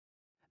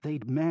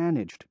They'd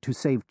managed to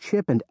save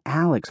Chip and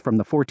Alex from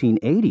the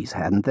 1480s,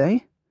 hadn't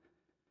they?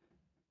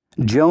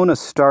 Jonah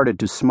started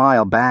to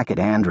smile back at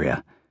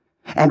Andrea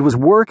and was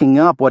working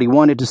up what he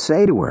wanted to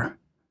say to her.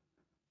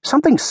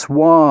 Something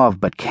suave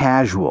but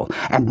casual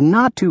and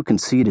not too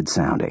conceited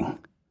sounding.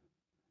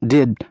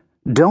 Did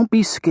 "Don't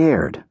be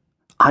scared,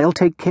 I'll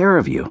take care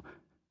of you"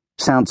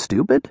 sound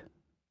stupid?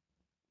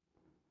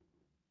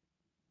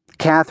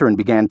 Catherine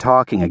began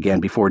talking again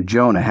before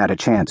Jonah had a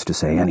chance to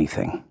say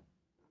anything.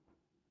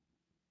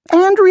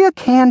 "Andrea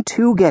can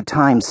too get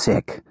time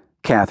sick,"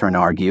 Catherine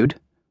argued.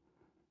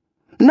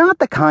 "Not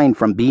the kind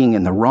from being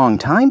in the wrong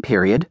time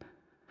period,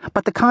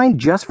 but the kind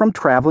just from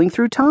traveling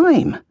through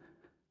time.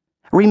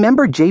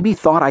 Remember JB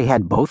thought I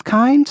had both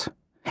kinds?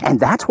 And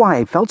that's why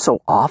I felt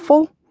so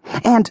awful?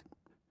 And—"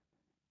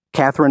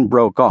 Catherine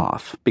broke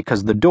off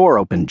because the door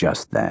opened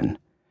just then,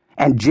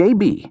 and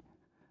JB,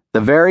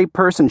 the very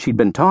person she'd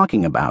been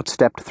talking about,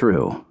 stepped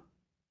through.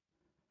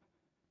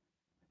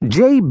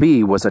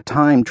 JB was a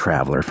time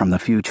traveler from the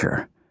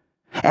future,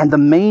 and the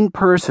main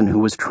person who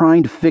was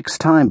trying to fix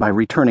time by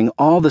returning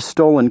all the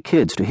stolen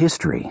kids to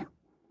history.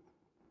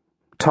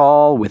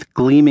 Tall, with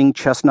gleaming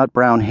chestnut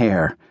brown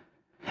hair,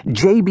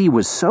 JB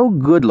was so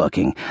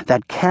good-looking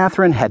that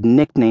Catherine had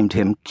nicknamed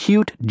him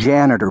Cute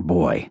Janitor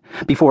Boy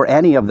before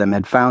any of them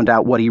had found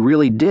out what he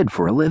really did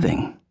for a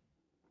living.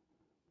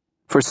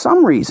 For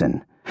some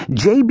reason,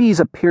 JB's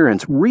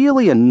appearance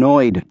really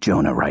annoyed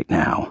Jonah right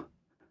now.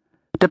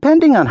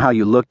 Depending on how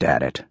you looked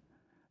at it,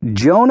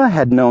 Jonah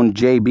had known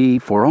JB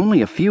for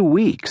only a few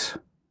weeks,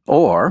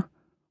 or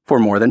for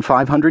more than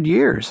 500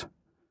 years.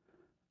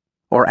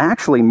 Or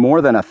actually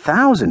more than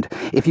 1,000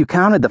 if you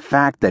counted the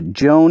fact that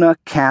Jonah,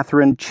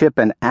 Catherine, Chip,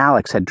 and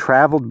Alex had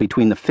traveled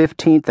between the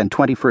 15th and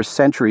 21st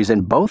centuries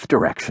in both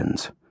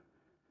directions.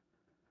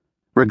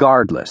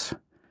 Regardless,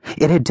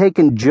 it had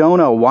taken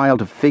Jonah a while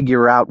to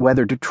figure out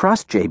whether to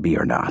trust JB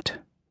or not.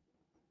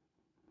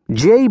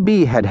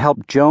 JB had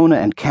helped Jonah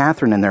and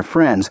Catherine and their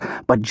friends,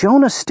 but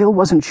Jonah still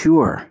wasn't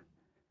sure.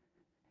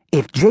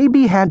 If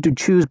JB had to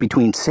choose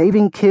between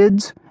saving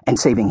kids and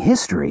saving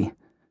history,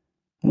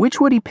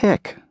 which would he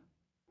pick?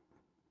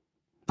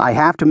 "I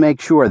have to make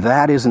sure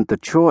that isn't the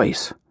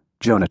choice,"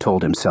 Jonah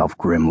told himself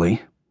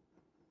grimly.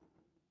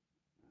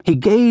 He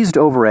gazed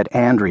over at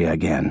Andrea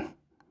again,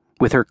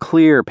 with her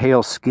clear,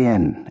 pale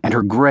skin and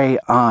her gray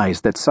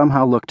eyes that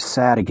somehow looked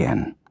sad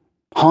again,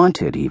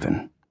 haunted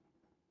even.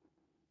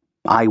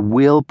 "I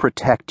will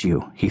protect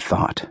you," he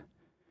thought,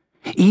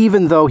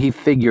 even though he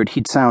figured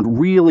he'd sound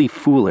really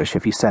foolish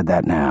if he said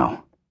that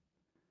now.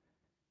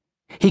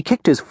 He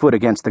kicked his foot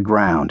against the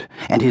ground,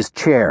 and his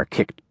chair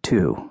kicked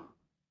too.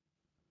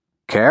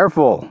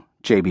 "Careful,"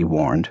 JB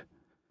warned.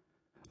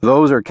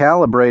 "Those are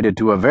calibrated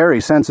to a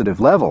very sensitive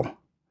level."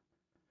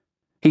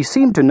 He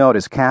seemed to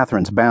notice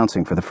Catherine's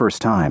bouncing for the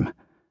first time.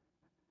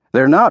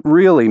 "They're not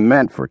really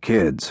meant for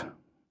kids."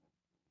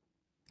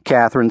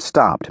 Catherine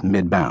stopped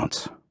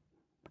mid-bounce.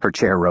 Her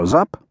chair rose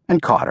up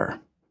and caught her.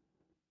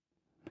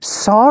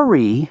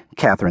 "Sorry,"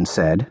 Catherine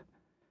said.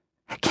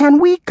 "Can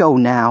we go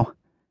now?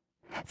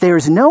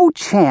 There's no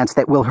chance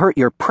that we'll hurt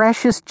your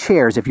precious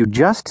chairs if you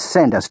just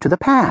send us to the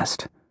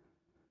past."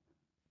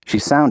 She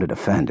sounded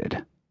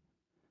offended.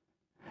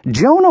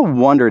 Jonah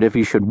wondered if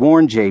he should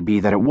warn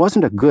JB that it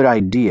wasn't a good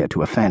idea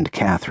to offend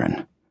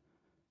Catherine.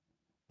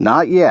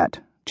 "Not yet,"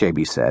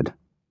 JB said.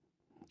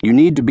 "You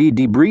need to be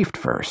debriefed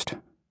first."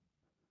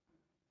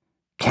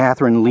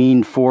 Catherine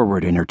leaned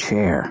forward in her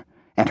chair,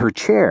 and her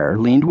chair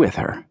leaned with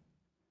her.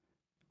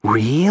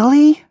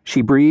 "Really?"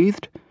 she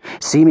breathed,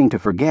 seeming to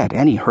forget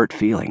any hurt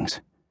feelings.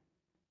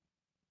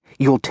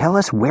 "You'll tell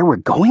us where we're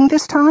going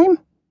this time?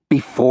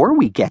 Before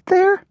we get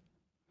there?"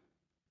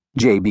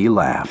 JB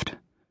laughed.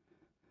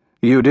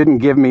 "You didn't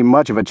give me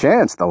much of a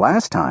chance the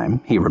last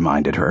time," he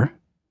reminded her.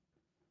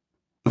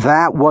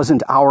 "That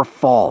wasn't our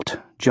fault,"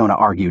 Jonah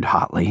argued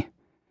hotly.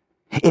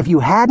 "If you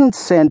hadn't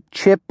sent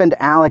Chip and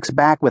Alex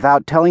back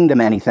without telling them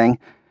anything,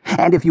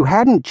 and if you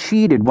hadn't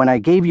cheated when I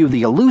gave you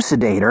the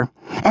elucidator,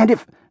 and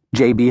if—"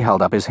 JB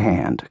held up his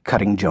hand,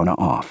 cutting Jonah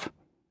off.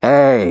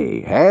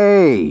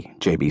 Hey,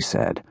 JB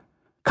said.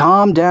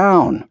 "Calm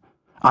down.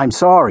 I'm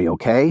sorry,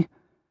 okay?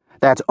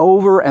 That's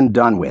over and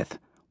done with.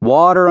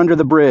 Water under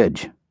the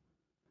bridge.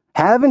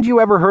 Haven't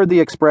you ever heard the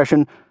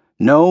expression,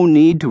 'no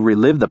need to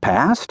relive the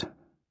past'?"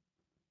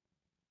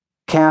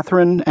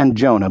 Catherine and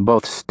Jonah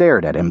both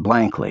stared at him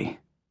blankly.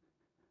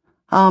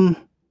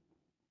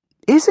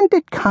 Isn't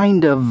it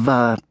kind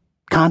of,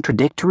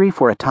 contradictory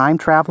for a time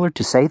traveler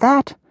to say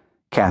that?"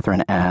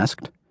 Catherine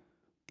asked.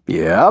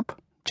 "Yep,"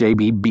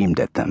 JB beamed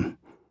at them.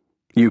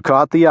 "You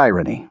caught the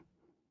irony.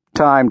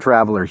 Time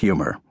traveler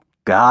humor.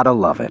 Gotta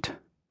love it."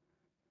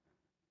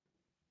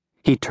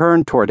 He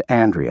turned toward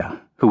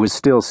Andrea, who was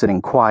still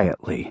sitting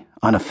quietly,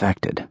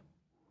 unaffected.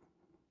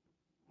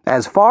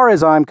 "As far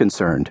as I'm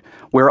concerned,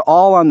 we're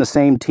all on the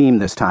same team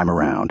this time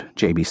around,"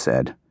 JB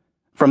said.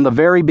 "From the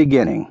very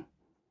beginning.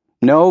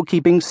 No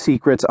keeping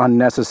secrets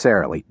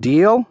unnecessarily.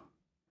 Deal?"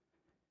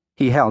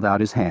 He held out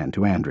his hand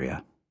to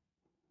Andrea.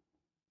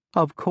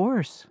 "Of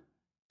course,"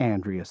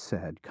 Andrea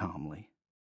said calmly.